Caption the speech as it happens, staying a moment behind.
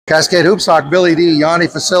Cascade Hoops Talk, Billy D, Yanni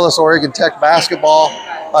Fassilis, Oregon Tech basketball.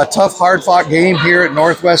 A tough, hard-fought game here at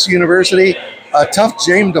Northwest University. A tough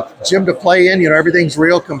gym to play in. You know, everything's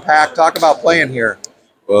real compact. Talk about playing here.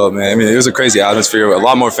 Well, man, I mean, it was a crazy atmosphere. A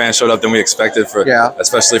lot more fans showed up than we expected,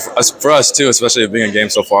 especially for us too, especially being a game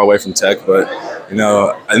so far away from Tech. But, you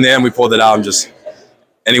know, in the end, we pulled it out, and just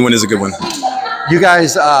any win is a good win. You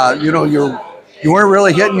guys, you know, you weren't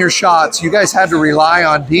really hitting your shots. You guys had to rely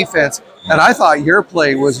on defense, and I thought your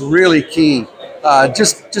play was really key.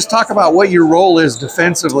 Just talk about what your role is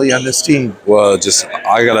defensively on this team. Well,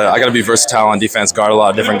 I gotta be versatile on defense, guard a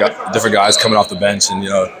lot of different guys coming off the bench, and you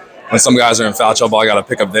know, when some guys are in foul trouble, I gotta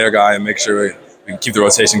pick up their guy and make sure we can keep the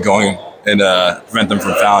rotation going and prevent them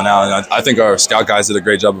from fouling out. And I think our scout guys did a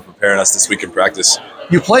great job of preparing us this week in practice.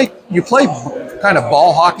 You play kind of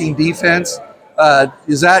ball hawking defense.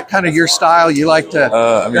 Is that kind of your style? You like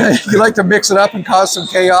to you like to mix it up and cause some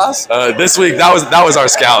chaos? This week that was our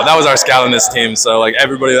scout. That was our scout in this team. So like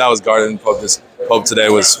everybody that was guarding Pope today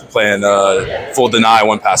was playing full deny,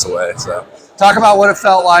 one pass away. So talk about what it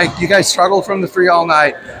felt like. You guys struggled from the three all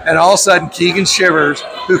night, and all of a sudden Keegan Shivers,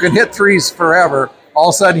 who can hit threes forever, all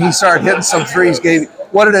of a sudden he started hitting some threes.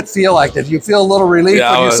 What did it feel like? Did you feel a little relief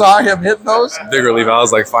when you saw him hit those? Big relief. I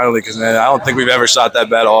was like, finally, because man, I don't think we've ever shot that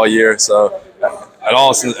bad all year. So at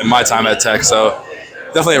all in my time at Tech. So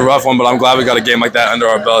definitely a rough one, but I'm glad we got a game like that under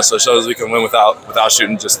our belt. So it shows we can win without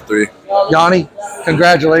shooting just three. Yanni,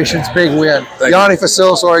 congratulations, big win. Yanni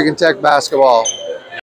Fassilis, Oregon Tech basketball.